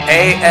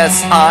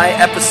ASI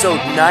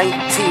episode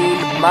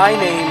 19. My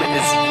name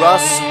is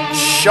Russ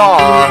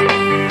Shaw.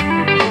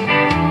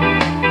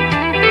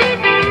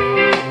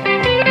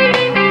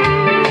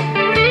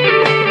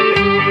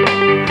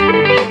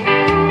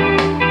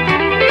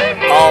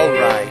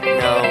 Alright,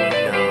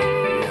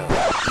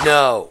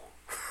 no.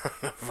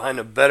 Find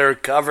a better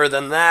cover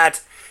than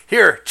that.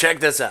 Here, check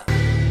this out.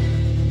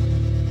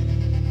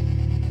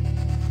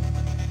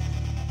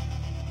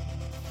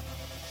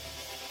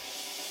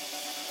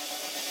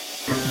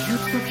 You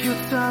took your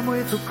time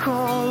with the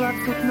call, I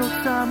took no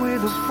time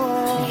with the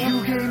fall.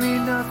 You gave me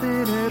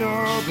nothing at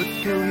all, but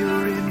still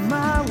you're in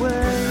my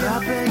way. I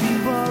beg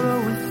and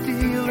borrow and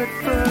steal at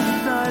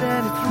first sight,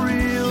 and it's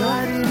real.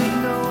 I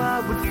didn't know I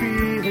would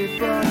feel it,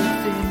 but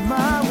it's in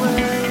my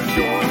way.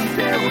 Your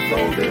stare was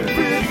folded,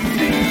 ripped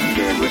jeans,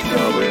 skin was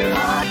showing.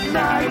 Hot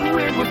night,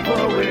 wind was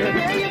blowing.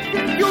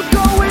 You're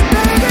going,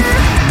 baby.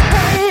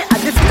 Hey, I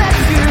just met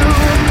you,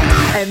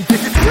 and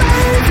this is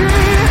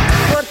crazy,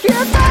 but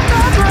here's my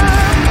number.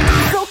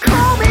 So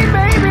call me,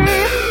 baby.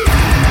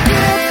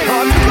 It's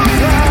hard to look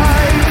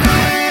right.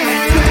 So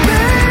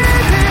baby,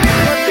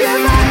 but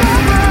here's my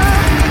number.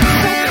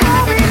 So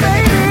call me,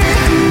 baby.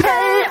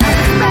 Hey, I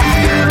just met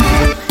you,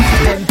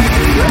 and this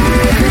is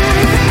crazy.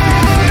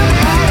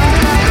 So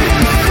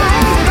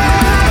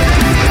bad,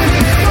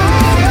 so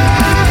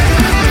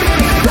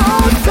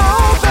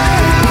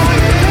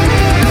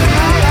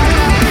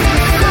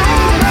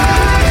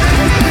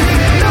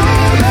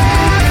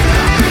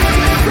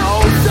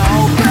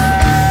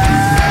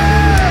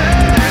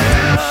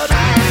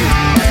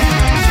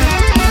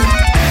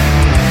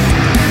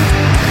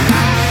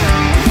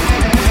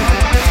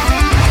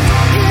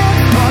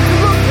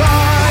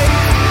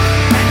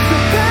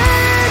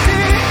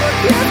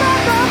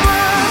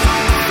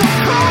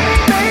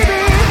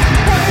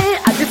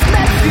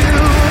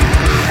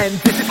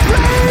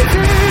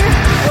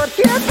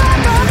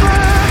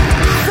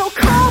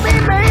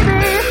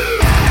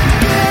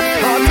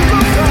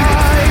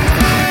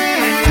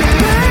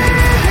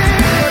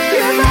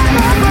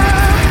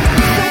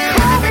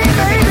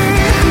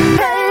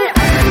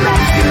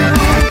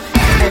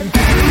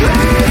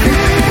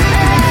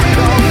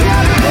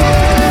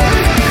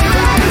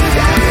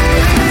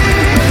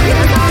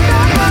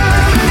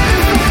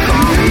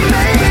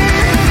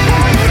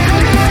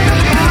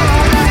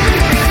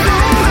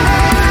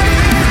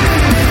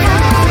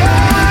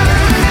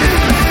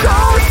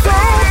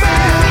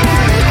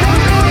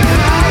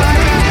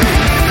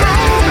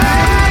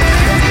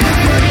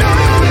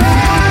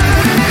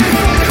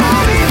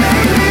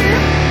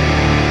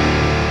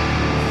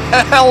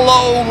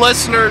Hello,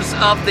 listeners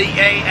of the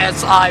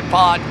ASI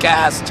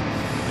podcast.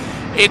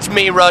 It's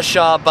me, Russ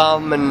Shaw,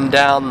 bombing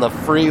down the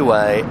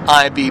freeway.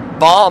 I be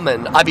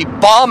bombing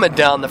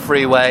down the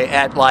freeway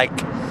at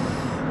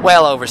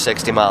well over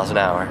 60 miles an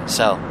hour.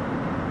 So,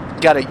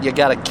 you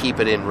gotta keep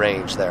it in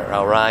range there,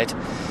 all right?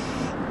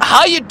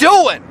 How you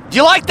doing? Do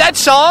you like that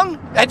song?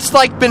 It's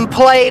been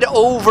played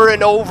over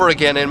and over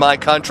again in my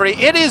country.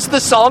 It is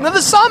the song of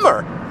the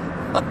summer.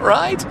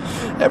 Right?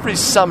 Every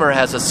summer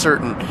has a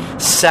certain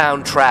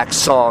soundtrack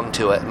song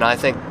to it, and I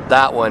think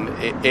that one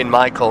in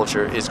my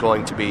culture is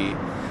going to be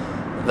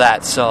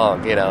that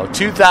song.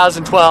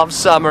 2012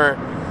 summer.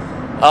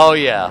 Oh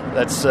yeah,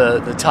 that's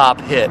the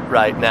top hit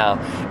right now.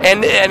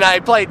 And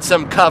I played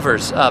some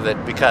covers of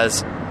it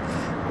because,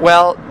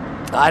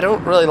 I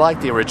don't really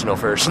like the original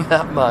version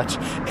that much.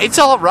 It's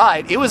all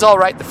right. It was all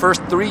right the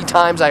first 3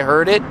 times I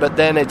heard it, but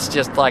then it's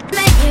just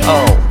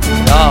oh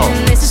no,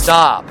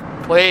 stop,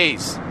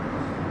 please.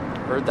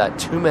 Heard that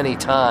too many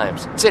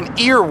times. It's an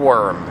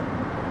earworm,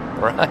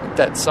 right?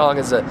 That song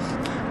is a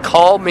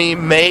Call Me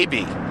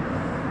Maybe.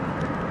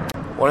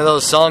 One of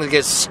those songs that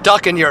gets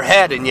stuck in your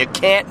head and you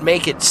can't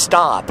make it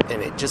stop,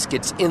 and it just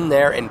gets in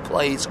there and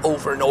plays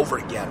over and over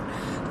again.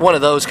 One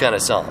of those kind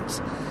of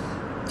songs.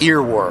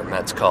 Earworm,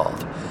 that's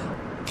called.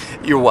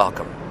 You're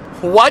welcome.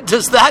 What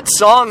does that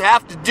song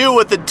have to do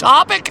with the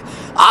topic?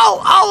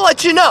 I'll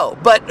let you know.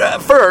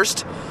 But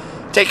first,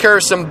 take care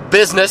of some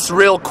business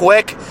real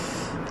quick.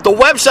 The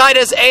website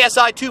is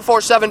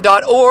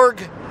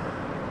asi247.org.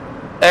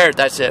 There,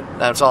 that's it.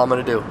 That's all I'm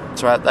going to do.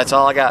 That's right. That's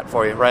all I got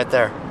for you right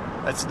there.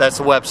 That's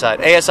the website,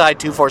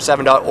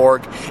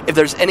 asi247.org. If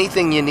there's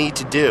anything you need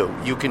to do,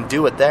 you can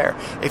do it there.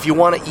 If you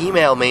want to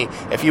email me,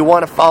 if you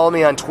want to follow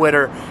me on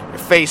Twitter,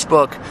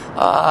 Facebook,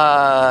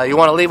 you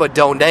want to leave a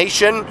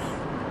donation,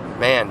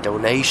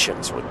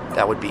 donations,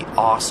 that would be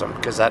awesome,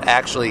 because that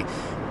actually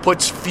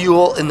puts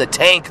fuel in the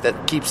tank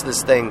that keeps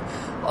this thing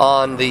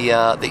on the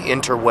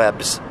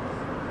interwebs.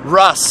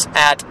 Russ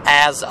at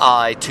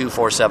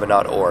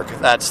asi247.org.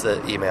 That's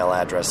the email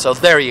address. So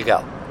there you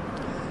go.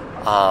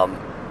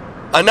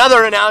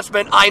 Another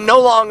announcement, I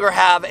no longer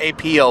have a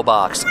P.O.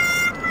 box.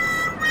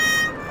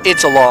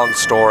 It's a long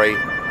story.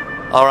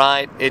 All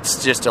right?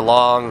 It's just a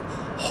long,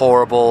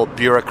 horrible,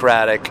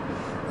 bureaucratic.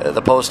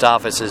 The post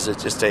office is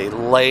just a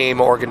lame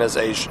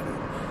organization.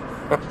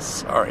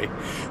 Sorry,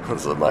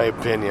 this is my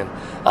opinion.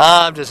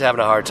 I'm just having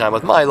a hard time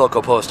with my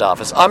local post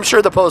office. I'm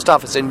sure the post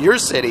office in your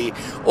city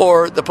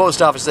or the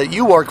post office that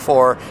you work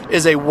for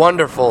is a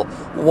wonderful,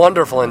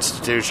 wonderful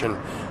institution.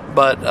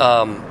 But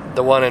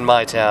the one in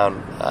my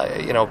town,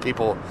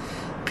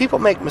 people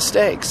make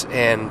mistakes,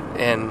 and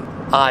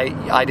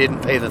I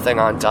didn't pay the thing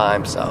on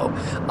time, so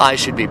I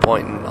should be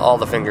pointing all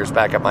the fingers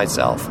back at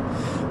myself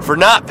for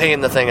not paying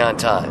the thing on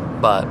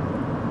time. But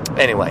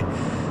anyway,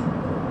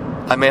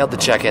 I mailed the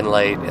check in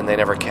late, and they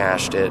never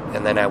cashed it,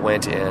 and then I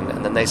went in,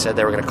 and then they said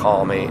they were going to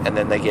call me, and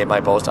then they gave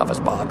my post office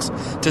box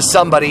to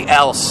somebody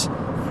else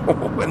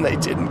when they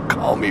didn't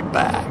call me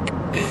back.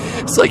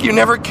 It's like, you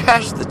never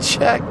cashed the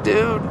check,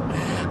 dude.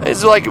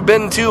 It's like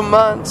been 2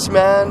 months,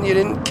 man. You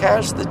didn't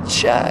cash the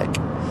check.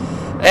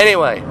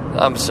 Anyway,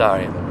 I'm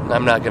sorry.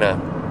 I'm not going to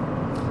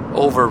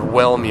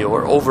overwhelm you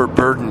or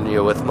overburden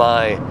you with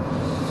my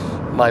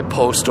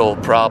postal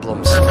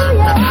problems.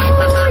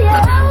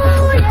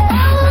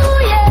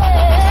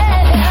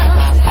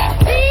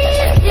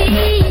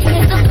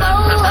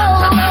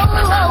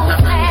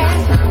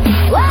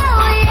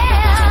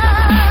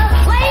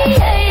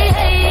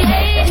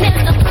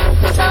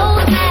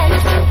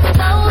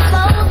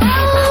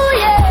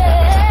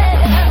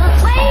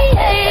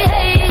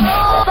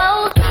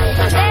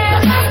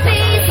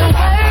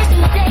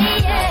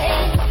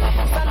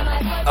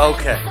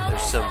 Okay,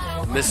 there's some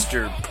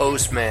Mr.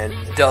 Postman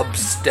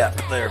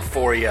dubstep there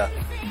for you.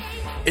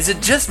 Is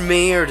it just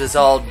me, or does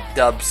all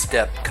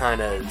dubstep kind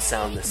of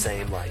sound the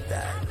same like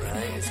that,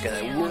 right? It's kind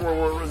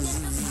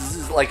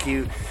of like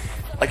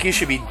you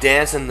should be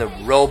dancing the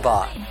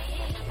robot.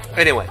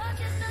 Anyway,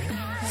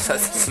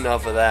 that's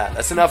enough of that.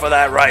 That's enough of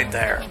that right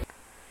there.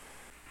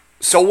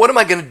 So what am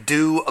I going to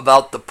do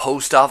about the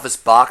post office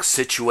box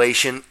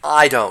situation?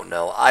 I don't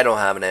know. I don't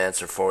have an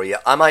answer for you.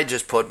 I might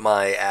just put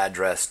my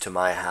address to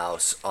my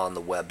house on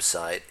the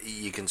website.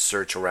 You can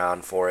search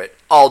around for it.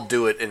 I'll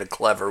do it in a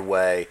clever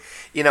way.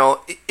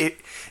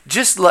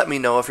 Just let me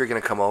know if you're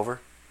going to come over.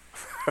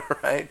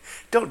 Right?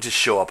 Don't just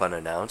show up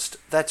unannounced.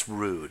 That's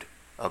rude.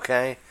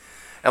 Okay?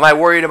 Am I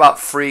worried about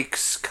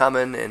freaks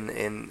coming?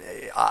 And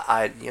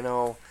I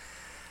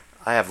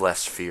have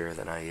less fear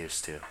than I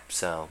used to.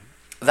 So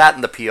that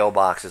and the P.O.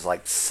 box is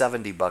like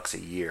 $70 a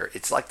year.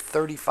 It's like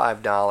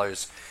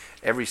 $35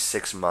 every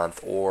 6 months,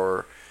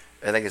 or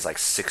I think it's like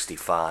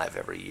 $65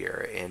 every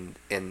year. And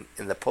in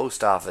the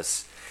post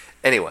office,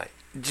 anyway,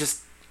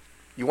 just,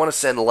 you want to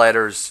send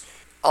letters,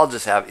 I'll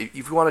just have, if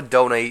you want to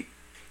donate,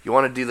 you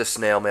want to do the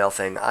snail mail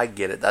thing, I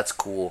get it, that's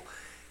cool.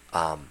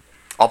 I'll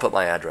put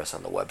my address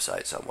on the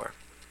website somewhere.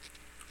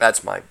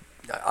 That's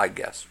I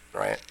guess,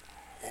 right?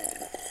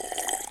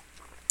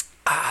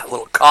 A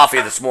little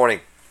coffee this morning.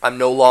 I'm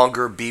no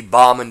longer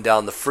bombing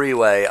down the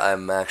freeway.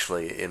 I'm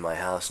actually in my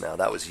house now.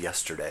 That was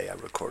yesterday. I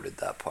recorded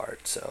that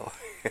part. So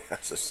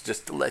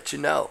just to let you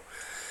know.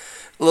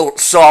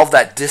 Solve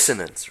that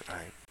dissonance,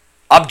 right?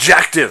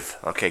 Objective.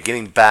 Okay,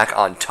 getting back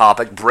on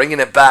topic.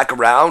 Bringing it back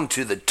around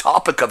to the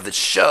topic of the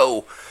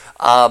show.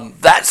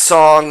 That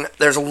song,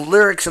 there's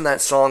lyrics in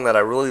that song that I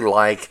really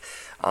like.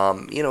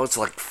 It's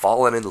like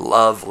falling in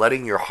love,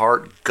 letting your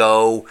heart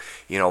go,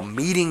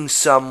 meeting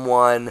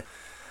someone.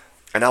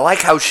 And I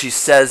like how she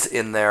says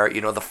in there,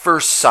 the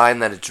first sign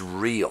that it's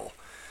real.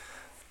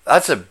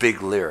 That's a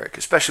big lyric,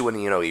 especially when,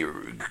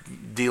 you're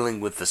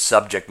dealing with the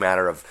subject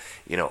matter of,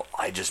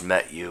 I just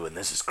met you and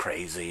this is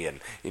crazy.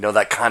 And,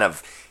 that kind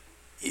of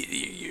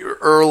your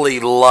early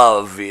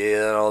love,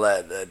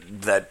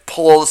 that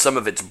pulls some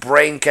of its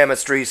brain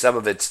chemistry, some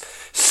of its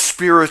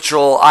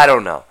spiritual, I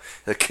don't know,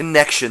 the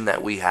connection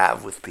that we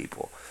have with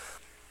people.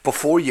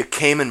 Before you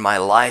came in my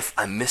life,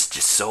 I missed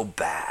you so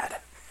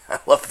bad. I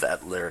love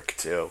that lyric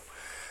too.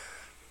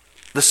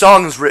 The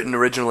song is written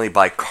originally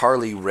by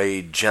Carly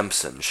Rae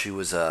Jepsen. She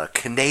was a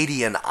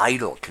Canadian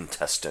Idol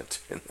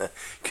contestant in the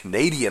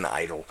Canadian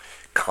Idol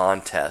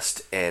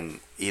contest,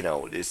 and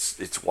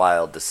it's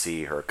wild to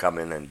see her come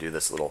in and do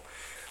this little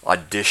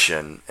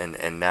audition,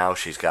 and now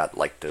she's got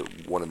like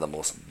one of the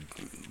most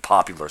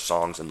popular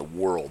songs in the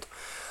world,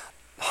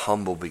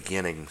 Humble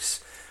Beginnings,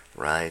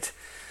 right?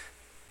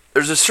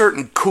 There's a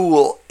certain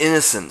cool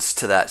innocence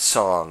to that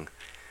song.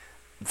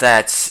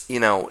 That's,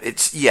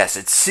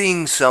 it's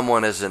seeing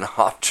someone as an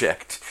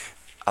object,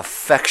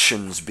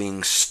 affections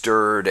being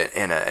stirred,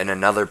 and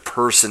another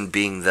person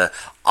being the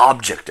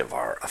object of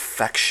our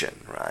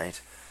affection, right?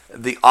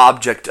 The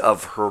object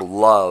of her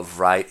love,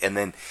 right? And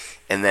then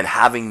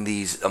having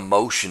these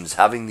emotions,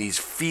 having these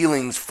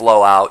feelings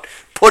flow out,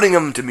 putting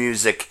them to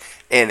music,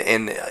 and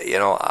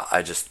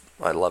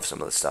I love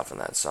some of the stuff in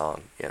that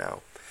song,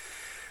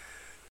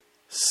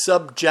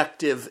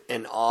 Subjective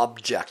and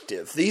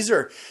objective. These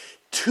are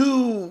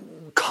two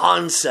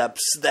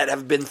concepts that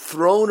have been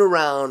thrown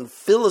around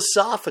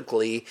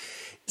philosophically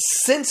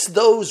since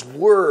those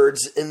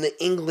words in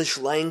the English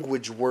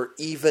language were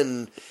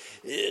even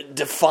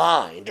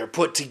defined or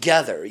put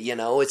together.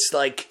 It's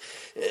like,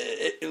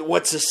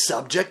 what's a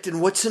subject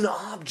and what's an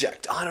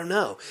object? I don't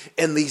know.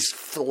 And these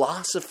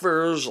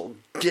philosophers will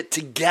get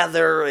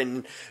together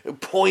and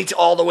point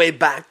all the way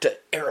back to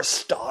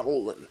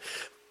Aristotle and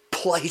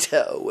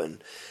Plato,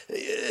 and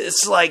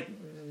it's like,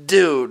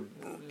 dude,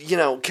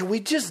 can we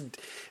just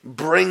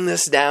bring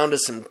this down to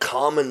some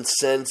common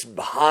sense,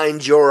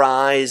 behind your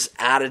eyes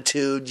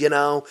attitude,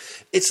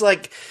 It's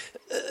like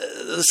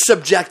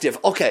subjective.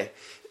 Okay,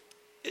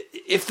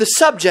 if the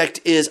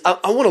subject is,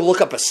 I want to look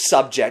up a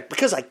subject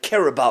because I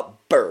care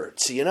about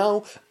birds,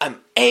 I'm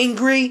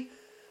angry,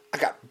 I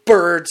got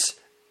birds,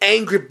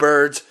 angry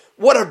birds.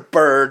 What are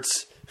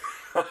birds?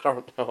 I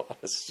don't know.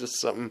 It's just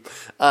something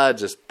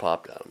just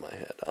popped out of my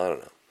head. I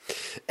don't know.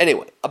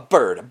 Anyway, a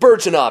bird. A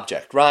bird's an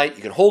object, right?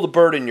 You can hold a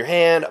bird in your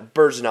hand. A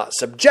bird's not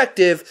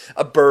subjective.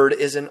 A bird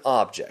is an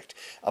object.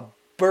 A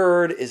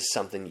bird is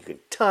something you can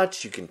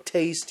touch, you can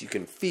taste, you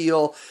can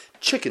feel.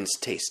 Chickens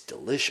taste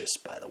delicious,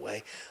 by the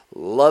way.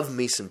 Love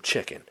me some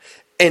chicken.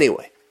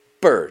 Anyway,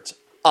 birds,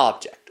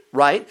 object,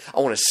 right? I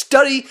want to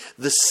study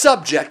the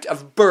subject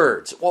of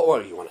birds.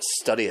 What, you want to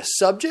study a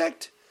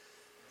subject?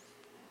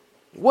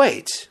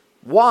 Wait,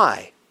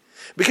 why?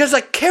 Because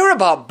I care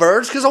about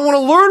birds, because I want to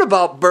learn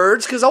about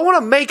birds, because I want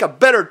to make a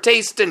better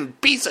tasting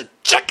piece of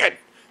chicken,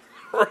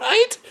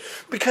 right?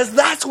 Because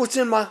that's what's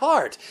in my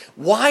heart.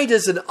 Why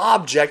does an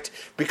object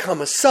become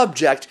a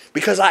subject?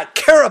 Because I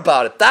care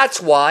about it.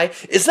 That's why.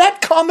 Is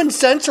that common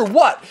sense or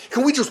what?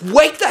 Can we just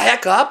wake the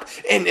heck up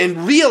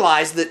and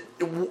realize that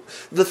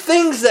the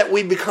things that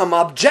we become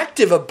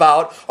objective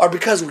about are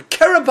because we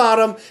care about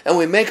them and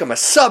we make them a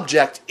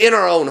subject in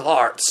our own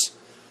hearts?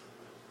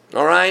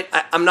 All right,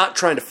 I'm not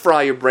trying to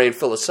fry your brain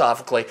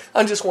philosophically.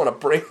 I just want to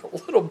bring a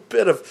little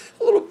bit of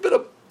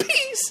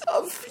piece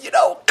of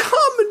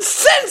common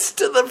sense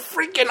to the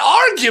freaking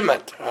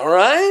argument. All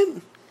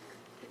right.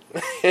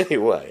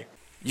 Anyway,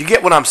 you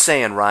get what I'm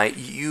saying, right?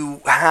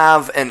 You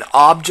have an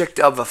object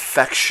of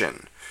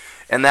affection,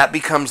 and that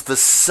becomes the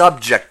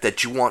subject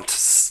that you want to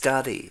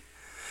study,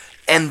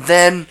 and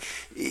then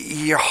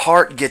your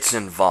heart gets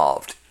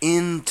involved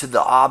into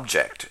the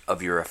object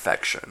of your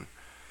affection.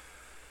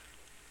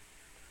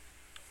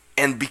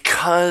 And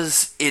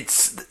because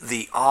it's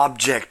the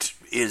object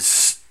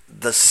is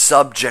the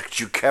subject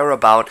you care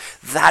about,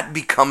 that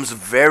becomes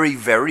very,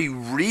 very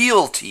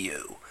real to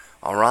you.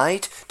 All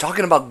right?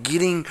 Talking about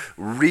getting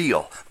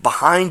real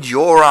behind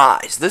your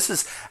eyes. This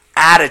is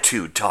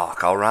attitude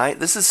talk, all right?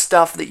 This is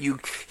stuff that you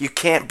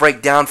can't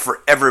break down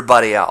for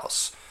everybody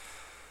else.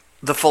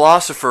 The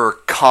philosopher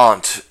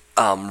Kant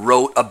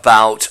wrote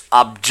about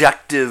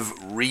objective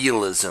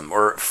realism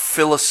or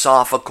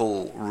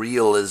philosophical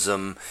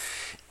realism.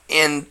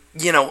 And,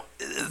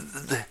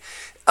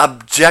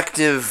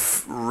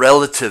 objective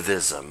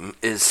relativism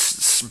is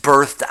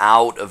birthed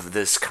out of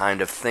this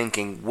kind of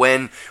thinking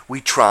when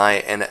we try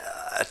and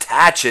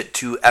attach it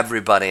to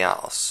everybody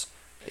else,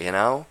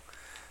 Does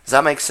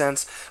that make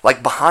sense?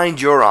 Like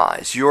behind your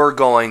eyes, you're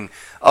going,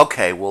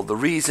 okay, well, the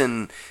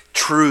reason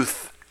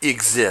truth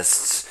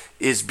exists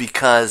is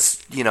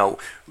because,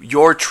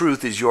 your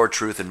truth is your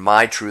truth and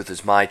my truth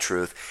is my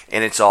truth,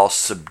 and it's all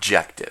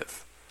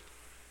subjective.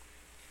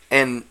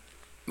 And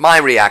my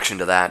reaction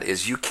to that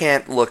is you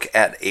can't look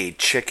at a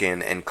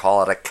chicken and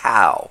call it a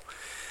cow.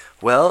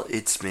 Well,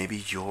 it's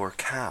maybe your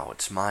cow.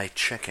 It's my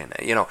chicken.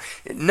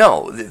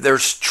 No,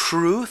 there's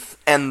truth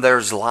and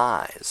there's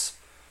lies.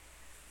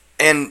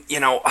 And,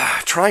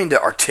 trying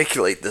to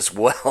articulate this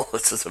well,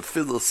 this is a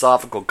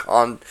philosophical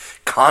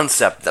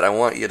concept that I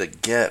want you to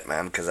get,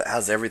 man, because it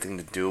has everything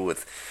to do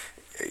with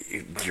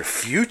your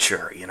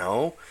future,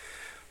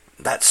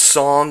 That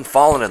song,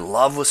 falling in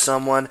love with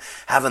someone,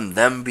 having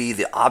them be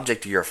the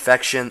object of your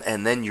affection,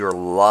 and then your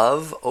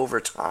love over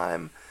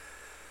time.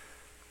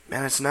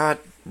 Man, it's not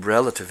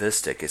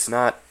relativistic. It's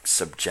not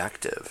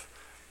subjective.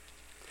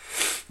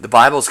 The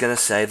Bible's going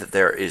to say that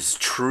there is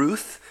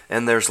truth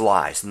and there's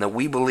lies, and that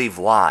we believe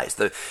lies.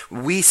 That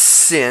we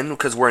sin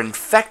because we're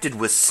infected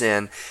with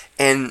sin,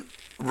 and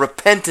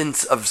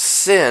repentance of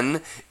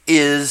sin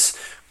is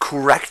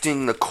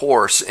correcting the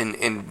course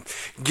and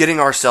getting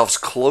ourselves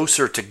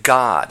closer to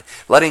God,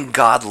 letting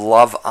God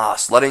love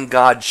us, letting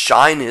God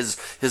shine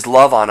His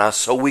love on us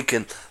so we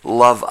can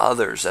love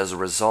others as a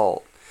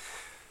result.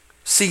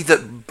 See,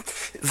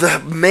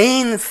 the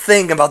main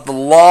thing about the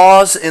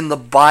laws in the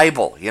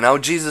Bible,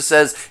 Jesus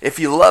says, if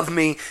you love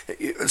me,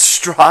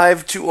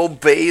 strive to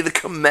obey the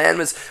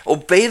commandments.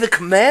 Obey the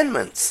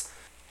commandments.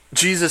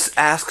 Jesus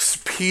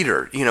asks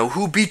Peter,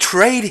 who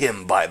betrayed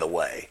him, by the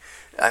way.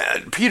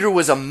 Peter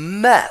was a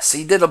mess.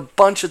 He did a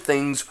bunch of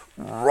things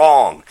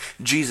wrong.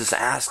 Jesus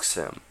asks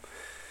him,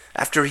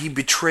 after he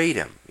betrayed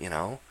him,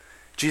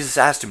 Jesus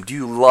asked him, do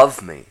you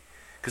love me?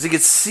 Because he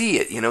could see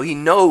it, he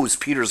knows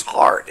Peter's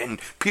heart, and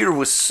Peter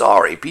was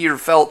sorry. Peter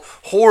felt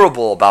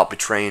horrible about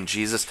betraying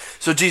Jesus.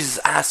 So Jesus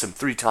asked him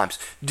 3 times,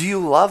 do you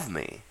love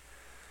me?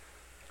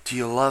 Do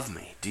you love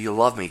me? Do you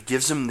love me? He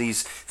gives him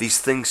these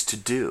things to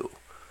do.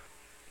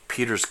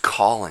 Peter's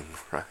calling,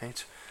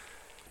 right?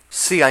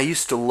 See, I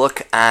used to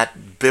look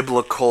at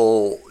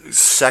biblical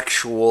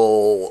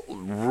sexual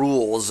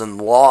rules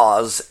and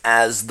laws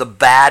as the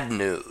bad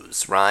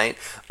news, right?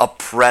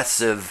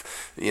 Oppressive,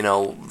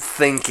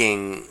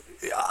 thinking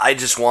I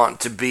just want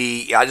to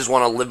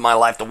live my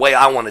life the way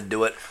I want to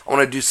do it. I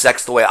want to do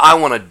sex the way I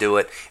want to do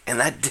it. And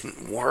that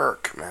didn't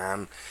work,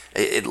 man.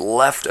 It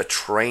left a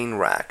train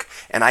wreck.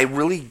 And I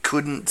really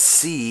couldn't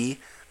see,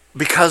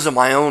 because of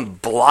my own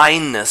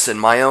blindness and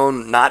my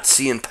own not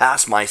seeing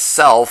past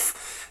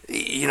myself,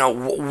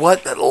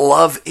 what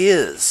love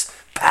is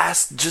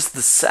past just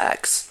the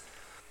sex.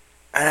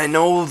 And I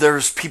know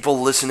there's people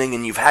listening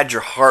and you've had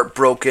your heart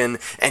broken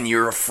and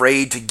you're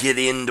afraid to get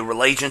into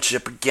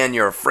relationship again.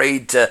 You're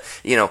afraid to,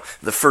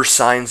 the first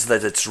signs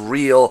that it's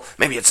real.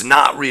 Maybe it's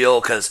not real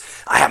because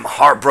I have my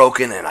heart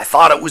broken and I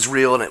thought it was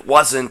real and it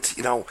wasn't,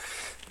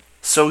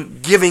 So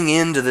giving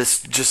in to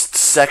this just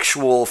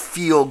sexual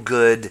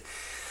feel-good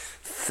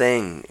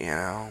thing,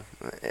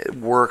 it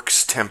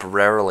works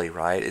temporarily,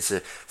 right? It's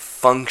a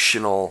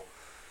functional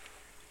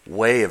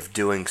way of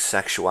doing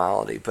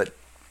sexuality, but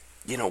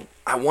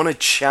I want to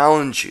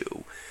challenge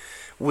you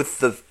with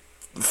the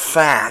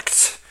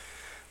fact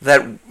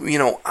that,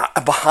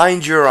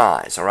 behind your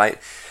eyes, all right?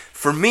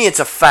 For me, it's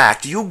a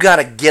fact. You got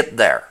to get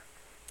there.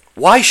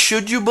 Why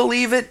should you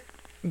believe it?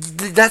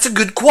 That's a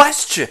good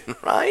question,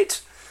 right?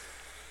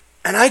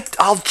 And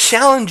I'll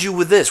challenge you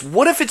with this.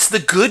 What if it's the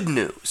good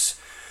news?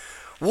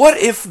 What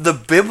if the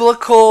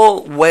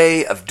biblical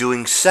way of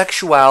doing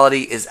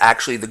sexuality is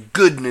actually the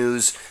good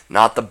news,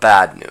 not the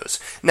bad news?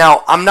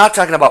 Now, I'm not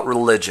talking about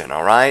religion,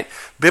 all right?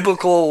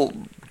 Biblical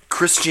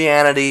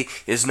Christianity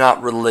is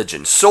not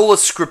religion. Sola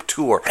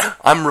Scriptura.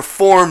 I'm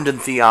reformed in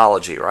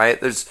theology,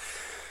 right? There's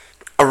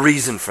a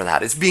reason for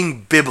that. It's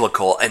being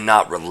biblical and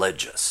not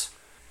religious.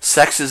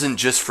 Sex isn't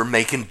just for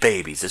making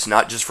babies. It's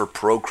not just for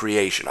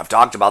procreation. I've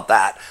talked about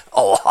that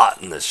a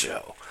lot in this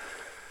show.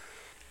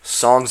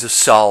 Songs of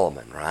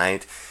Solomon,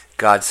 right?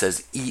 God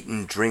says, eat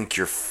and drink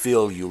your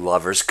fill, you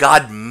lovers.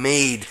 God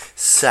made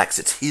sex.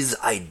 It's his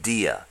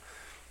idea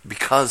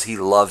because he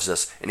loves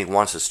us and he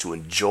wants us to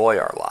enjoy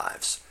our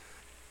lives.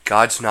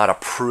 God's not a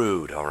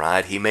prude, all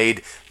right? He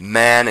made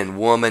man and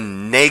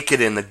woman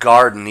naked in the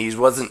garden. He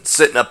wasn't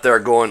sitting up there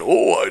going,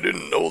 oh, I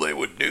didn't know they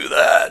would do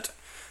that.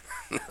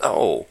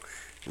 No,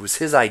 it was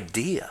his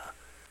idea.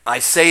 I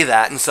say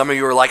that, and some of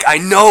you are like, I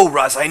know,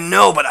 Russ, I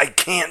know, but I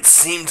can't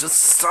seem to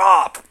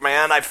stop,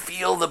 man. I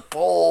feel the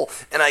pull,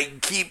 and I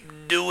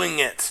keep doing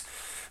it.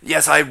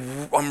 Yes,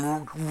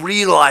 I'm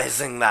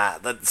realizing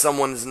that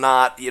someone's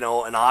not,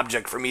 an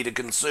object for me to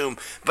consume,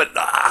 but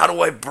how do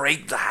I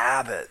break the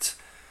habit?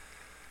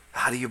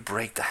 How do you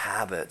break the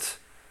habit?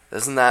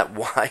 Isn't that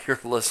why you're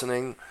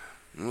listening?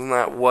 Isn't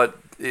that what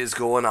is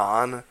going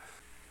on?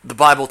 The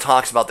Bible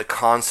talks about the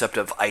concept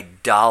of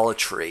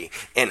idolatry.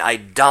 And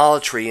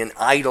idolatry and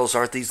idols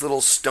aren't these little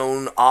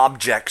stone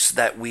objects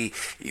that we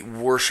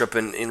worship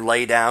and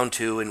lay down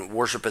to and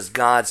worship as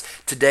gods.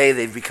 Today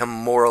they've become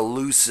more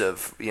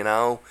elusive,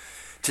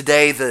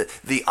 Today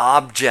the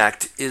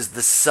object is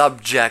the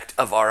subject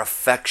of our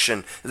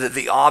affection.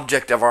 The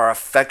object of our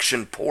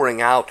affection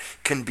pouring out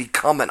can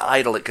become an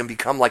idol. It can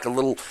become like a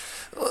little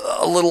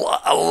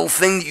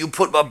thing that you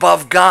put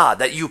above God,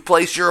 that you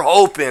place your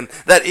hope in,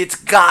 that it's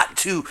got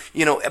to,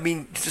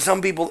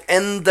 some people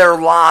end their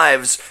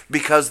lives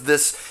because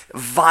this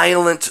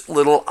violent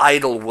little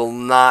idol will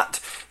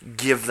not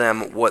give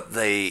them what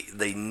they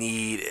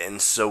need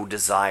and so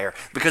desire,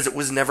 because it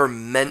was never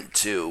meant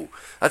to.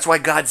 That's why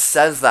God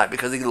says that,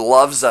 because he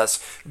loves us.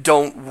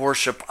 Don't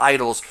worship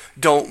idols.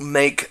 Don't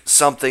make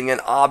something an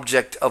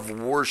object of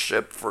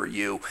worship for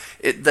you.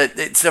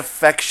 Its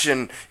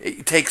affection,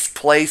 it takes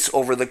place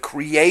over the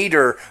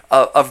creator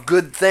of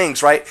good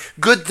things, right?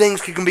 Good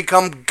things can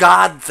become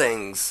God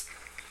things.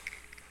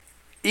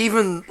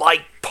 Even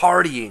like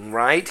partying,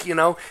 right?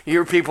 You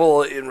hear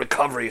people in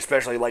recovery,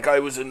 especially, like, I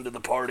was into the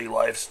party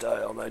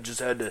lifestyle and I just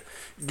had to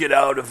get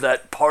out of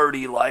that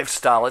party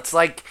lifestyle. It's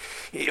like,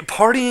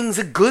 partying's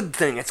a good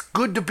thing. It's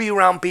good to be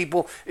around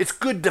people. It's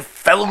good to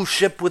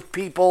fellowship with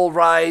people,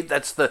 right?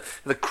 That's the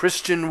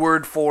Christian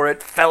word for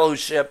it,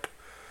 fellowship.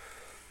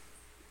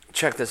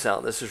 Check this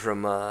out. This is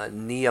from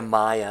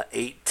Nehemiah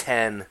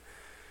 8:10.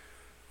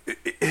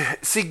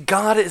 See,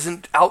 God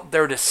isn't out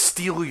there to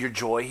steal your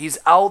joy. He's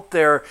out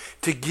there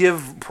to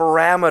give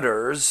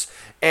parameters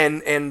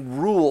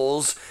and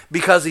rules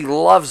because he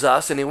loves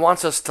us and he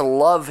wants us to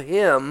love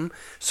him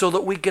so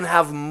that we can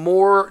have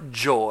more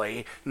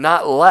joy,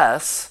 not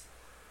less.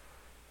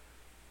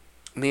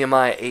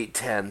 Nehemiah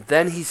 8:10.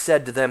 Then he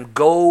said to them,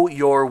 go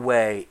your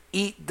way,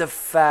 eat the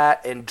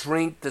fat and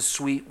drink the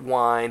sweet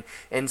wine,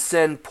 and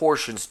send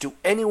portions to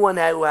anyone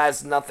who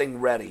has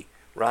nothing ready,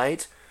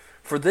 right?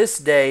 For this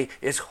day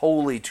is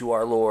holy to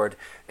our Lord,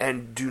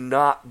 and do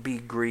not be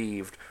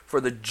grieved, for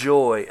the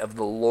joy of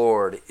the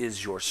Lord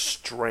is your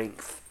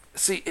strength.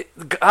 See,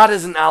 God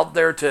isn't out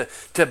there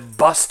to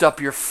bust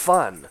up your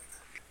fun.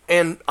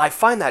 And I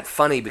find that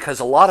funny because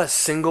a lot of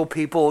single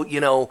people,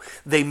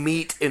 they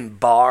meet in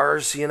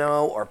bars,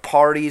 or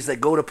parties. They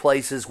go to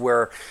places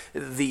where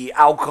the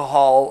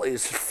alcohol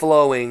is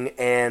flowing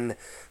and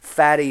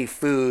fatty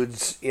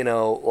foods,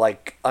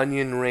 like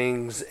onion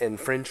rings and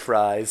French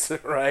fries,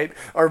 right,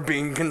 are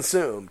being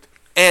consumed.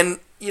 And,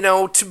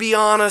 to be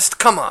honest,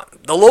 come on.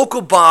 The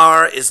local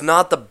bar is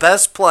not the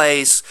best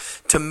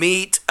place to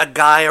meet a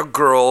guy or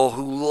girl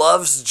who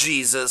loves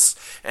Jesus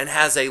and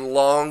has a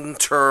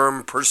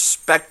long-term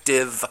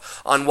perspective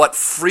on what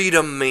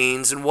freedom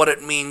means and what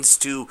it means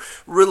to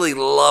really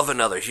love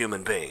another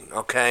human being,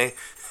 okay?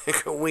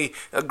 We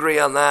agree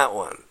on that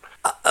one.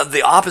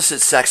 The opposite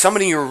sex,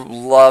 someone you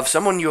love,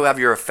 someone you have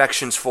your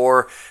affections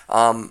for,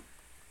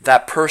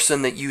 that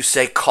person that you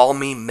say, call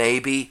me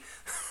maybe,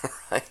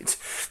 right?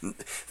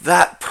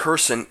 That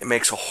person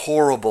makes a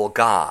horrible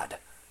God.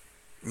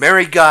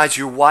 Married guys,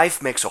 your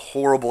wife makes a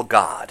horrible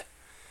God.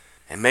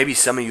 And maybe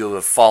some of you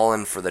have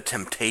fallen for the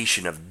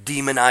temptation of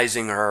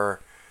demonizing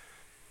her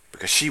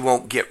because she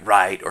won't get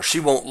right, or she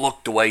won't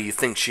look the way you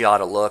think she ought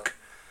to look,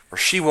 or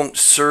she won't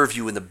serve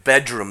you in the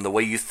bedroom the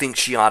way you think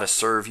she ought to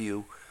serve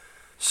you.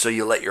 So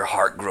you let your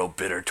heart grow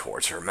bitter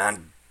towards her.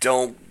 Man,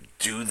 don't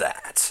do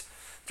that.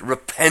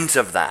 Repent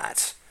of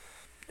that.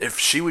 If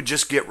she would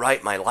just get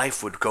right, my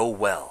life would go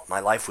well.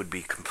 My life would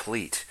be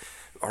complete.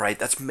 All right,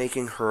 that's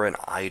making her an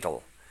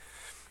idol.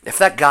 If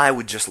that guy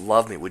would just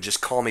love me, would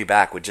just call me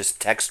back, would just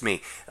text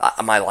me,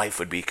 my life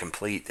would be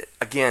complete.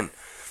 Again,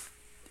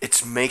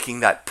 it's making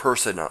that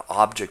person an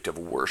object of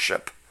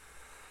worship.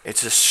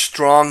 It's a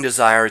strong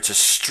desire, it's a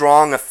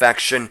strong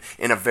affection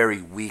in a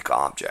very weak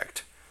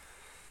object.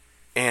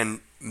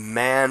 And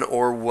man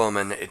or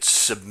woman, it's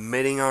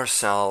submitting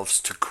ourselves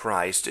to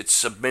Christ. It's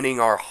submitting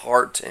our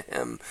heart to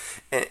Him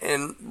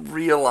and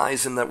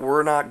realizing that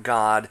we're not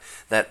God,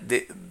 that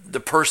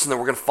the person that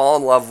we're going to fall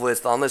in love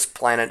with on this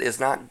planet is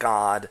not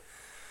God.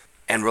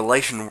 And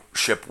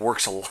relationship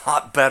works a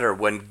lot better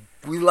when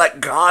we let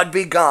God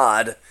be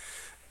God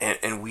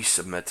and we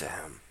submit to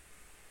Him.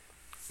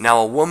 Now,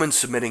 a woman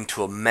submitting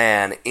to a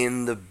man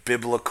in the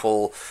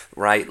biblical,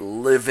 right,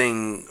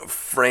 living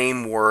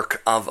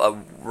framework of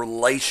a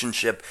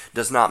relationship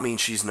does not mean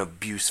she's an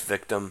abuse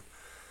victim.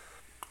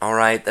 All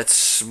right, that's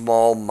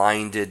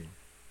small-minded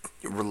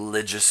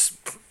religious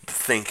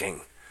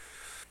thinking.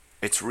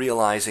 It's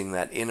realizing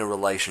that in a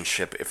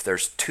relationship, if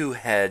there's two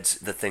heads,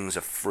 the thing's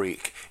a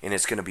freak. And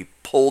it's going to be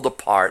pulled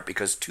apart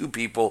because two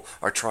people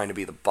are trying to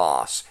be the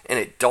boss. And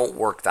it don't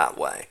work that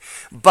way.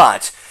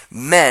 But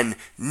men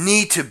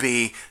need to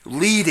be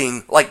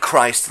leading like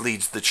Christ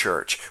leads the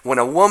church. When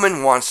a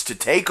woman wants to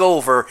take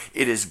over,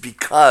 it is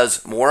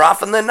because, more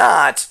often than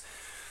not,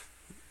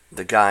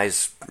 the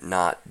guy's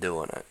not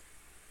doing it.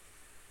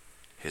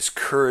 His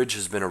courage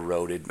has been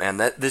eroded. Man,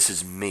 this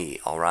is me,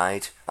 all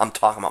right? I'm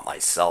talking about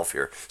myself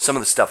here. Some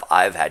of the stuff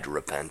I've had to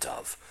repent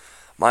of.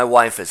 My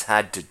wife has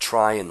had to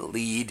try and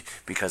lead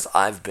because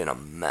I've been a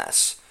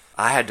mess.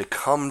 I had to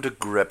come to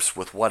grips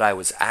with what I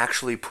was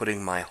actually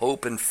putting my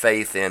hope and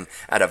faith in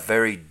at a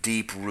very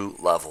deep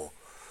root level.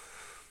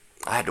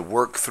 I had to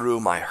work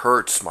through my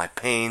hurts, my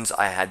pains.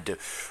 I had to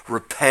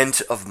repent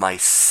of my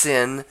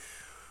sin,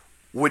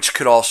 which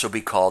could also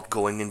be called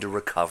going into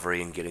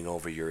recovery and getting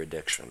over your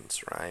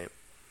addictions, right?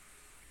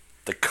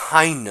 The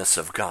kindness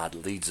of God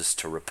leads us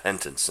to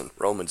repentance in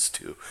Romans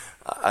 2.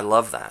 I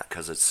love that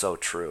because it's so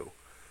true.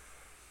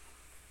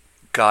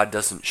 God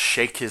doesn't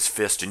shake His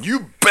fist and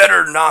you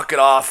better knock it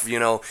off,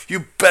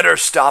 you better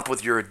stop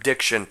with your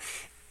addiction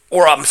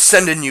or I'm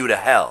sending you to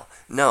hell.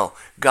 No,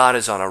 God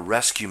is on a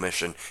rescue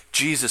mission.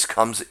 Jesus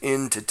comes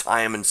into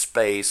time and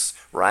space,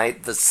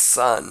 right? The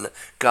Son,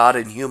 God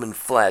in human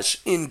flesh,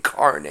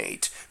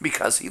 incarnate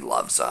because He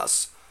loves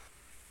us.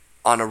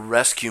 On a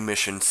rescue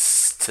mission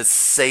to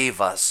save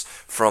us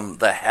from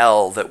the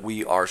hell that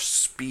we are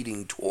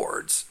speeding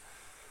towards.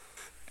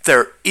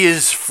 There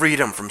is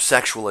freedom from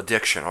sexual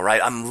addiction, all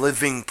right? I'm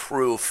living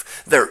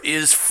proof. There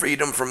is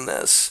freedom from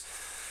this.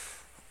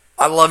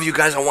 I love you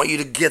guys. I want you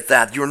to get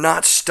that. You're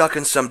not stuck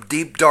in some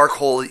deep, dark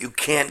hole that you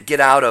can't get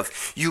out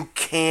of. You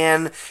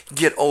can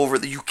get over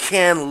that. You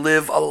can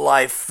live a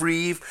life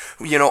free,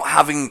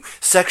 having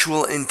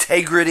sexual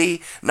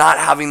integrity, not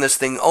having this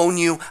thing own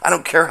you. I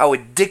don't care how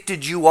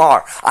addicted you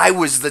are. I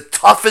was the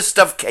toughest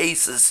of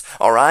cases,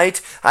 all right?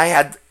 I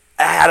had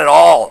it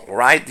all,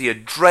 right? The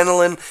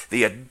adrenaline,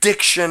 the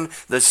addiction,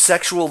 the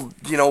sexual,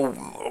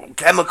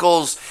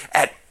 chemicals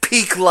at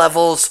peak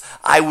levels.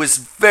 I was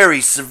very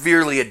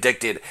severely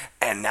addicted,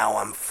 and now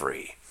I'm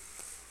free.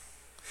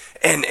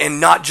 And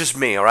not just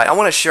me, all right? I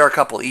want to share a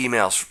couple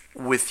emails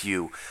with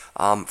you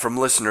from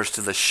listeners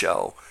to the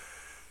show.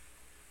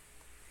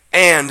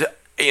 And,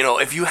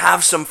 if you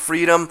have some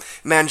freedom,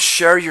 man,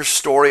 share your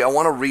story. I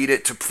want to read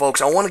it to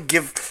folks. I want to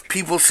give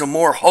people some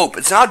more hope.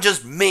 It's not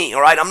just me,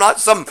 all right? I'm not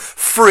some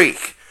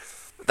freak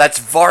that's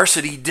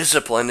varsity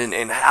discipline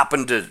and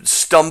happened to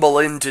stumble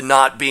into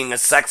not being a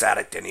sex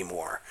addict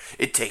anymore.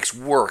 It takes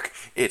work.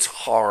 It's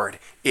hard.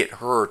 It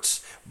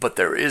hurts. But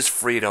there is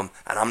freedom,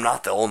 and I'm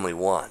not the only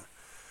one.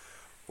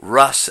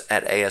 Russ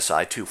at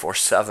ASI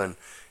 247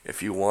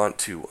 if you want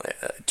to,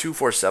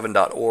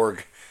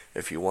 247.org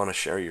if you want to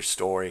share your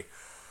story.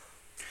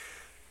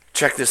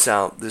 Check this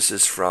out. This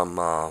is from,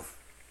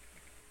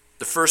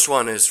 the first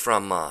one is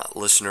from a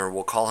listener.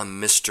 We'll call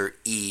him Mr.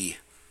 E.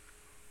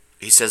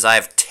 He says, I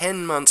have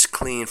 10 months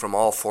clean from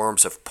all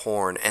forms of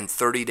porn and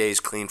 30 days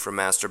clean from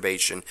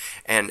masturbation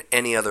and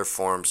any other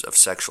forms of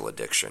sexual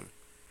addiction.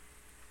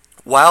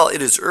 While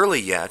it is early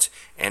yet,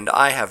 and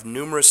I have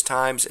numerous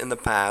times in the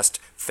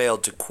past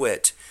failed to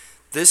quit,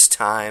 this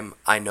time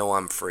I know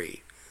I'm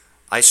free.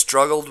 I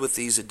struggled with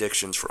these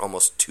addictions for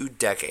almost 2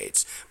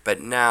 decades,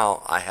 but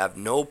now I have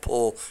no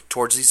pull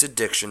towards these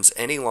addictions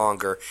any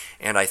longer,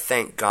 and I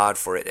thank God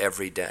for it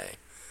every day.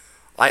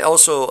 I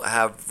also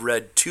have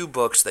read 2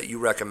 books that you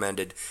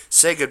recommended,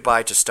 Say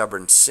Goodbye to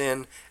Stubborn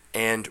Sin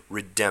and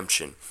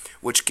Redemption,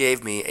 which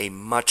gave me a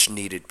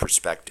much-needed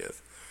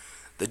perspective.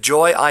 The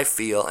joy I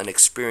feel and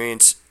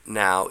experience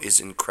now is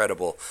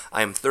incredible.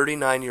 I am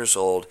 39 years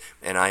old,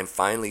 and I am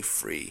finally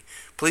free.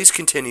 Please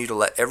continue to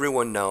let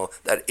everyone know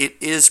that it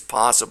is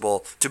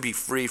possible to be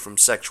free from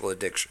sexual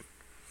addiction.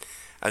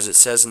 As it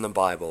says in the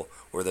Bible,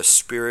 where the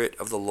Spirit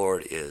of the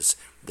Lord is,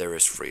 there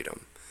is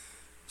freedom.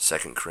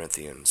 2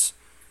 Corinthians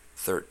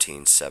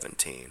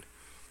 13:17.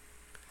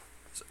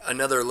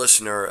 Another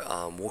listener,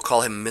 we'll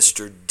call him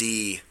Mr.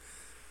 D,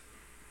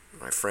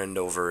 my friend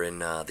over in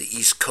the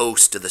East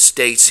Coast of the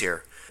States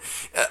here.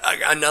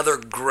 Another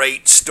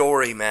great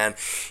story, man.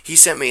 He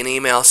sent me an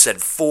email,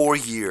 said 4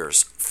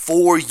 years.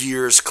 4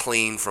 years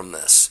clean from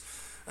this.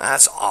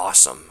 That's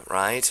awesome,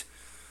 right?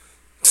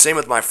 Same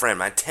with my friend,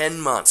 man. 10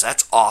 months.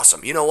 That's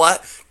awesome. You know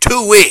what?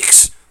 2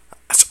 weeks.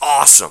 That's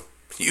awesome.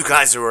 You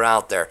guys who are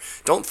out there,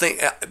 don't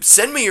think.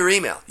 Send me your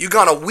email. You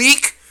got a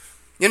week?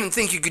 You didn't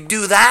think you could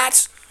do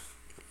that?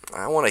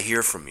 I want to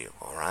hear from you,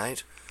 all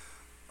right?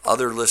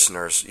 Other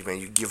listeners,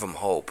 you give them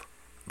hope.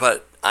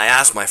 But I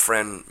asked my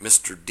friend,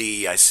 Mr.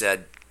 D, I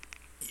said,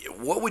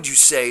 what would you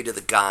say to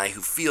the guy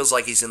who feels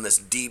like he's in this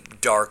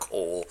deep, dark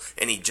hole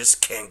and he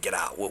just can't get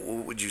out? What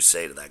would you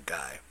say to that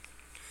guy?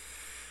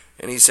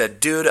 And he said,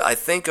 dude, I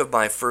think of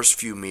my first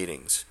few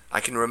meetings.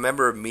 I can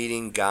remember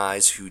meeting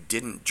guys who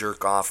didn't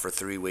jerk off for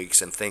 3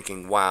 weeks and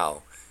thinking,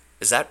 wow,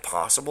 is that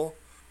possible?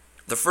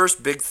 The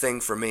first big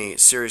thing for me,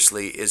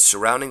 seriously, is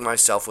surrounding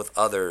myself with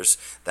others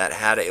that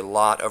had a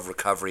lot of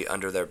recovery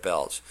under their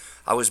belt.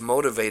 I was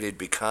motivated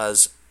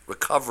because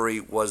recovery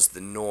was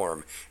the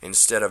norm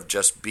instead of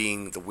just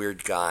being the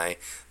weird guy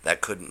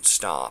that couldn't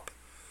stop.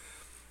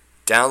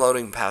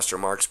 Downloading Pastor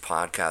Mark's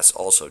podcast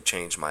also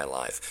changed my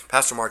life.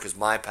 Pastor Mark is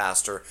my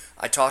pastor.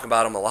 I talk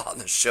about him a lot in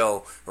the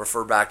show,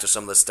 refer back to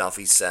some of the stuff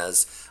he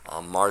says.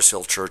 Mars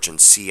Hill Church in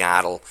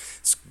Seattle.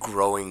 It's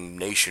growing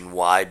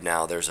nationwide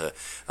now. There's a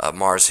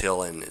Mars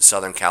Hill in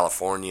Southern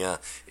California,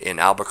 in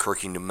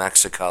Albuquerque, New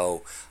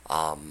Mexico,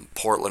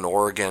 Portland,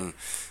 Oregon.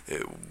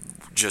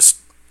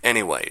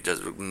 Anyway,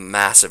 just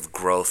massive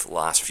growth the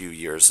last few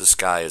years. This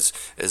guy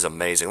is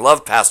amazing.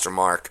 Love Pastor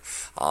Mark,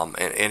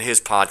 and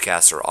his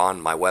podcasts are on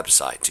my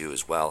website too,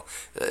 as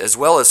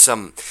well as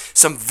some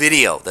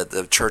video that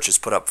the church has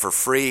put up for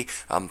free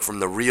from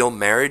the Real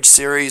Marriage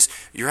series.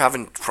 You're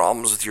having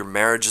problems with your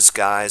marriages,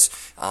 guys.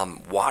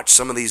 Watch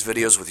some of these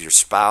videos with your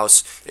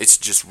spouse. It's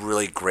just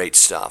really great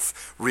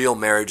stuff. Real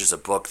Marriage is a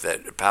book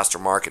that Pastor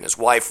Mark and his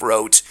wife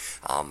wrote.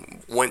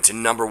 Went to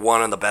number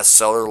 1 on the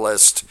bestseller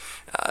list.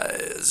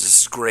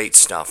 This is great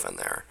stuff in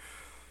there.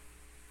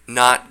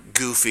 Not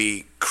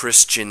goofy,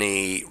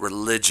 Christian-y,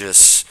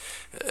 religious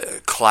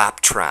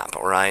claptrap,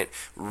 all right?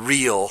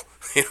 Real,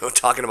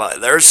 talking about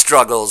their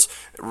struggles.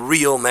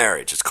 Real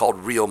Marriage. It's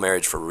called Real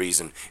Marriage for a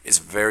reason. It's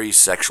very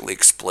sexually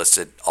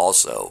explicit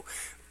also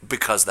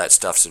because that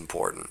stuff's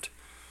important.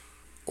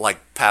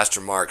 Like Pastor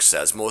Mark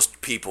says,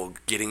 most people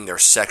getting their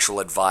sexual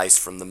advice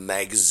from the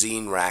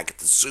magazine rack at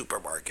the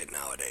supermarket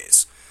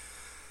nowadays.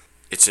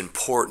 It's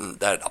important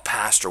that a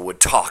pastor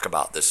would talk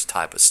about this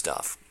type of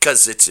stuff,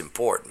 because it's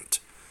important.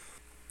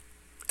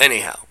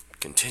 Anyhow,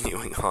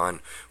 continuing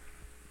on,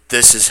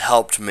 this has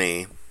helped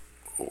me,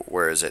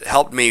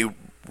 helped me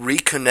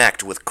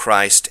reconnect with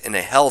Christ in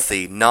a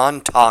healthy,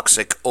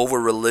 non-toxic,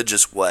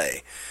 over-religious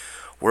way.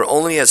 We're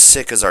only as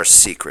sick as our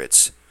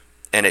secrets,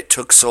 and it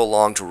took so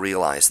long to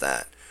realize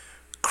that.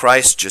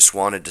 Christ just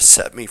wanted to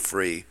set me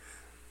free,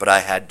 but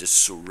I had to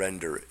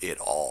surrender it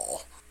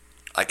all.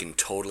 I can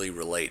totally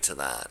relate to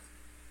that.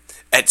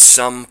 At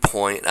some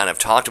point, and I've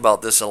talked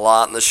about this a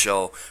lot in the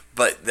show,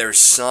 but there's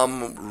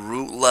some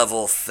root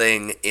level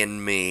thing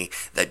in me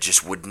that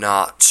just would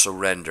not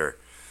surrender.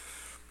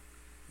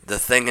 The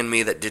thing in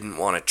me that didn't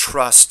want to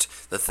trust,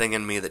 the thing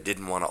in me that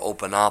didn't want to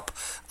open up,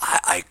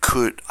 I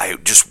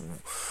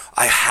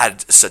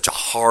had such a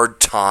hard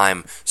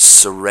time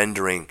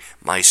surrendering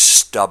my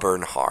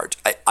stubborn heart.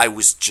 I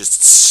was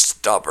just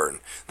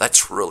stubborn.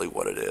 That's really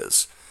what it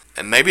is.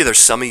 And maybe there's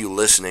some of you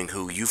listening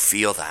who you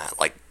feel that,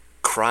 like,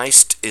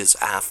 Christ is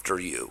after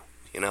you,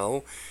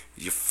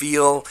 You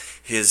feel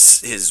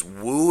his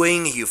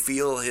wooing, you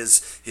feel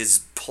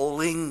his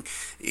pulling,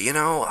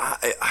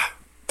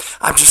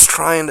 I'm just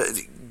trying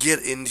to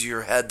get into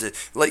your head to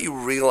let you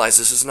realize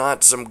this is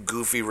not some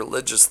goofy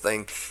religious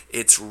thing,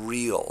 it's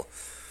real.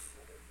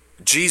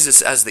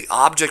 Jesus, as the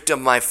object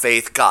of my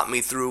faith, got me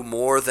through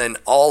more than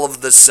all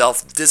of the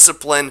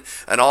self-discipline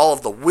and all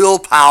of the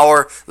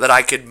willpower that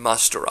I could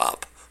muster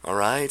up, all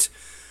right?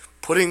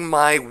 Putting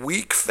my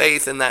weak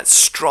faith in that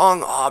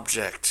strong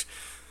object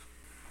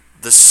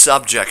The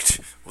subject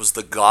was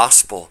the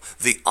gospel.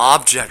 The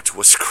object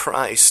was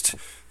Christ.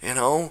 You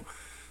know?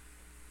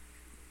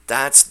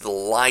 That's the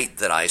light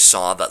that I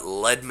saw that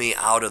led me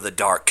out of the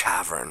dark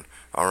cavern.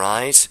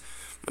 Alright?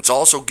 It's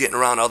also getting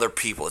around other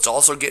people. It's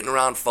also getting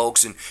around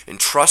folks and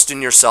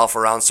trusting yourself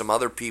around some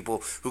other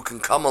people who can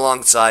come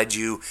alongside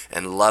you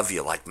and love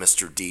you, like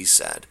Mr. D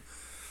said.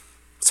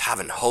 It's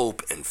having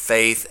hope and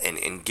faith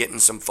and getting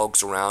some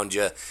folks around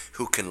you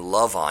who can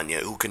love on you,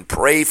 who can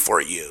pray for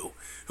you,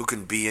 who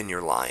can be in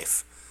your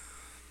life.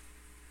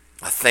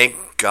 I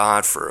thank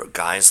God for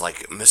guys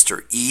like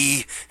Mr.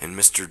 E and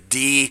Mr.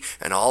 D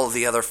and all of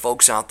the other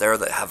folks out there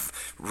that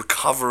have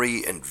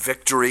recovery and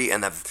victory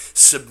and have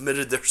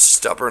submitted their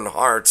stubborn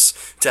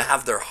hearts to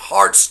have their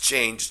hearts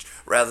changed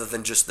rather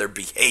than just their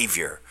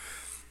behavior.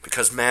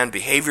 Because, man,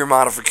 behavior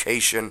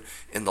modification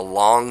in the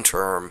long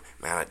term,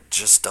 man, it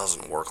just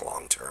doesn't work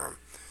long term.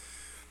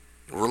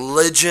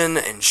 Religion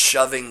and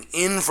shoving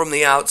in from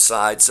the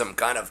outside some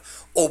kind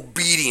of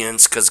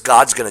obedience because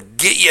God's going to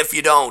get you if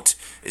you don't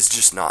is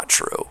just not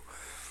true.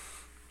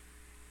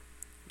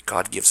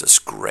 God gives us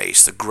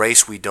grace, the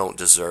grace we don't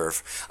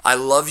deserve. I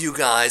love you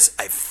guys.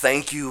 I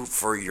thank you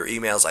for your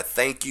emails. I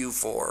thank you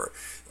for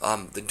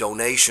the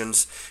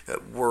donations.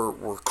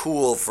 We're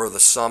cool for the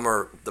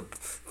summer.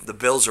 The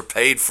bills are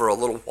paid for a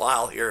little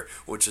while here,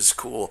 which is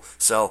cool.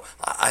 So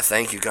I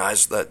thank you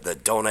guys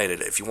that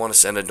donated. If you want to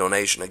send a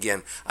donation,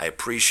 again, I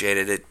appreciate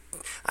it.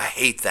 I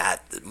hate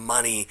that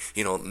money,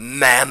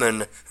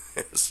 mammon,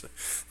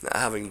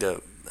 having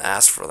to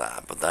ask for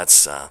that. But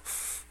that's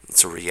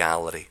it's a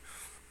reality.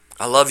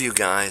 I love you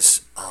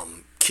guys.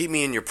 Keep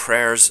me in your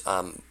prayers.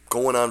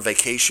 Going on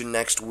vacation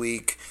next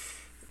week.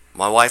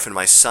 My wife and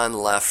my son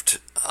left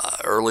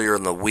earlier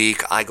in the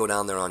week. I go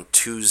down there on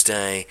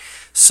Tuesday.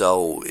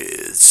 So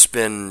it's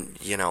been,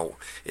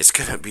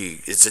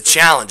 it's a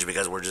challenge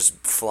because we're just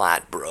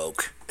flat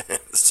broke.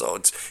 So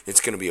it's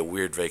going to be a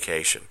weird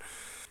vacation.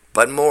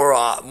 But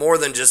more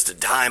than just a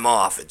time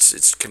off,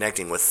 it's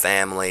connecting with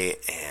family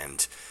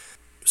and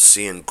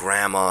seeing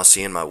grandma,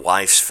 seeing my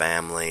wife's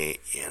family,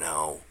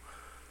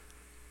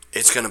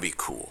 It's going to be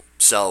cool.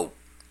 So,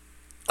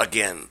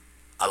 again,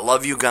 I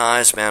love you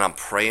guys, man. I'm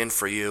praying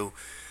for you.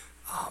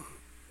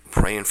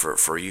 Praying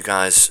for you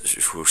guys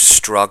who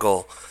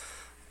struggle.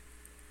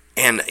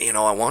 And,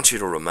 I want you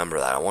to remember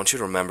that. I want you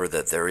to remember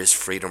that there is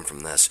freedom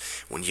from this.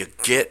 When you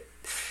get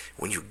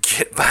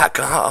back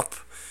up,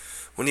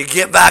 when you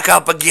get back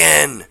up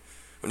again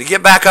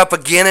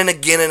and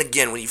again and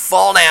again, when you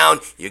fall down,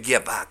 you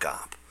get back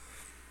up.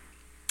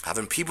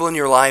 Having people in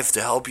your life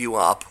to help you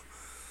up.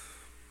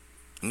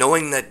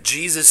 Knowing that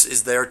Jesus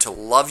is there to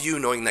love you,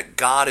 knowing that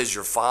God is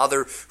your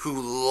Father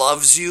who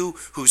loves you,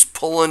 who's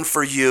pulling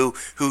for you,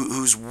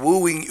 who's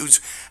wooing,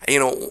 who's,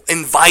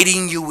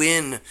 inviting you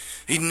in.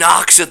 He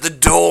knocks at the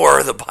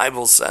door, the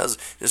Bible says,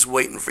 just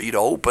waiting for you to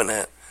open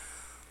it.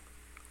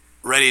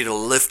 Ready to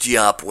lift you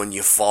up when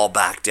you fall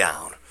back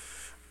down.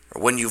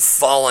 Or when you've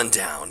fallen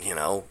down,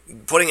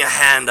 putting a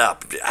hand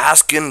up,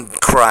 asking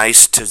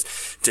Christ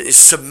to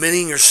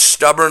submitting your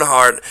stubborn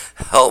heart,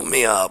 help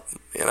me up,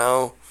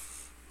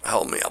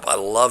 Help me up. I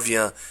love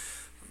you.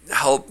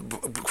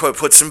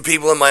 Put some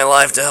people in my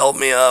life to help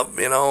me up,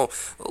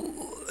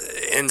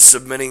 in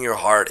submitting your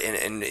heart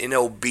and in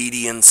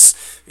obedience,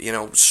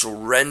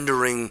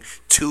 surrendering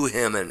to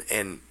Him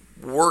and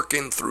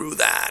working through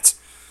that.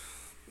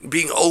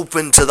 Being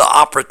open to the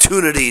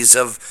opportunities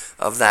of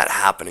that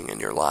happening in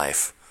your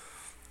life.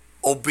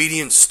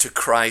 Obedience to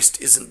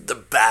Christ isn't the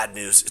bad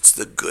news, it's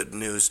the good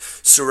news.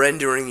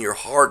 Surrendering your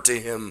heart to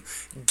Him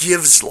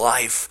gives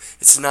life.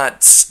 It's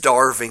not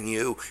starving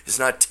you. It's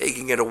not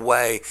taking it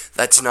away.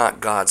 That's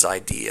not God's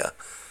idea.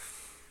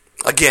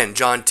 Again,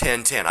 John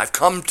 10:10. I've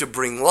come to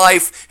bring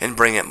life and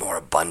bring it more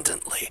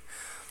abundantly.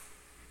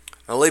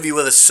 I'll leave you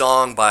with a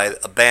song by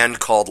a band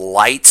called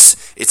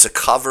Lights. It's a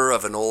cover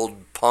of an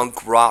old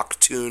punk rock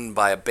tune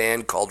by a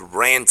band called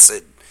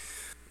Rancid.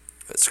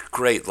 It's a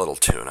great little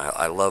tune.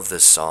 I love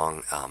this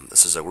song.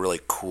 This is a really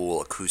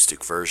cool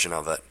acoustic version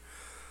of it.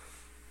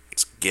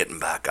 It's getting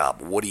back up.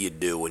 What do you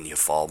do when you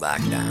fall back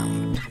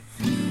down?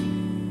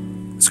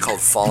 It's called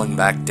Falling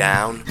Back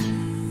Down.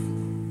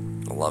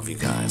 I love you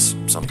guys.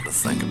 Something to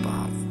think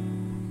about.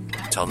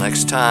 Until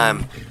next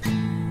time,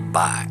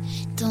 bye.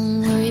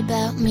 Don't worry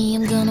about me,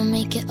 I'm gonna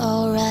make it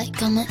alright.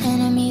 Got my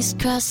enemies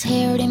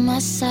crosshaired in my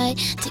sight.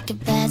 Take a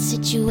bad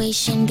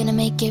situation, gonna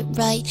make it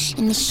right.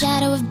 In the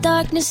shadow of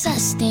darkness, I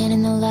stand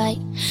in the light.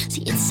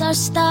 See, it's our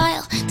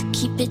style to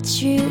keep it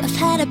true. I've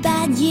had a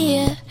bad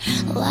year,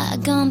 a lot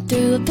I've gone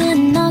through. I've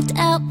been knocked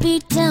out,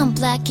 beat down,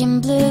 black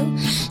and blue.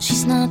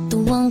 She's not the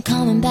one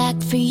coming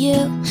back for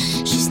you.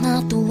 She's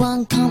not the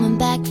one coming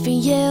back for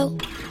you.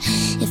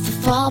 If I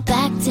fall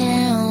back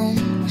down,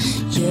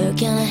 you're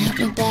gonna help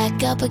me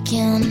back up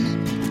again.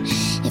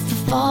 If I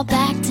fall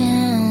back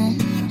down,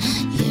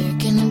 you're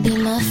gonna be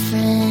my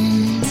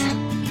friend.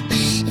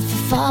 If I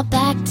fall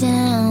back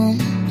down,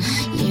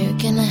 you're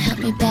gonna help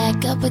me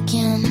back up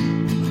again.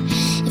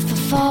 If I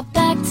fall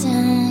back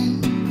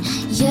down,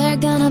 you're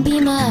gonna be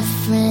my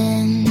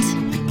friend.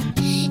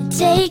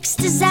 takes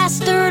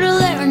disaster to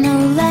learn a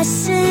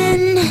lesson.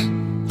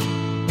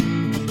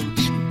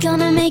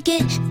 Gonna make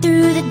it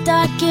through the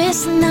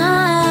darkest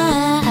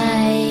nights.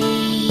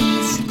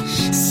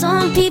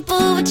 Some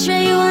people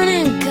betray one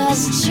and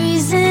cause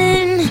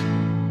treason.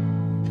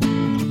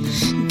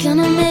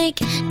 Gonna make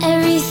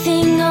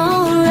everything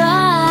alright.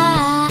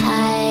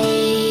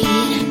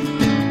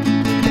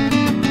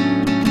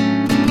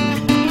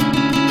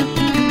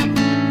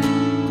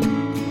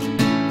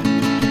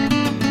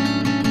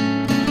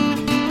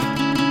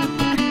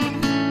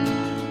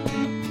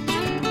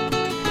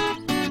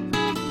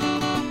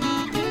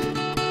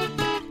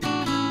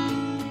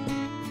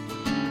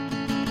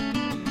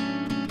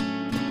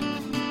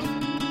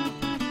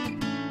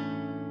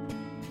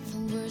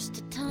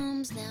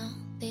 Now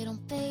they don't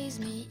faze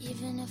me,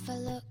 even if I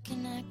look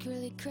and act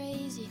really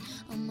crazy.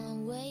 On my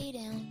way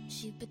down,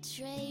 she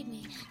betrayed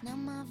me. Now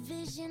my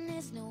vision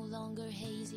is no longer hazy.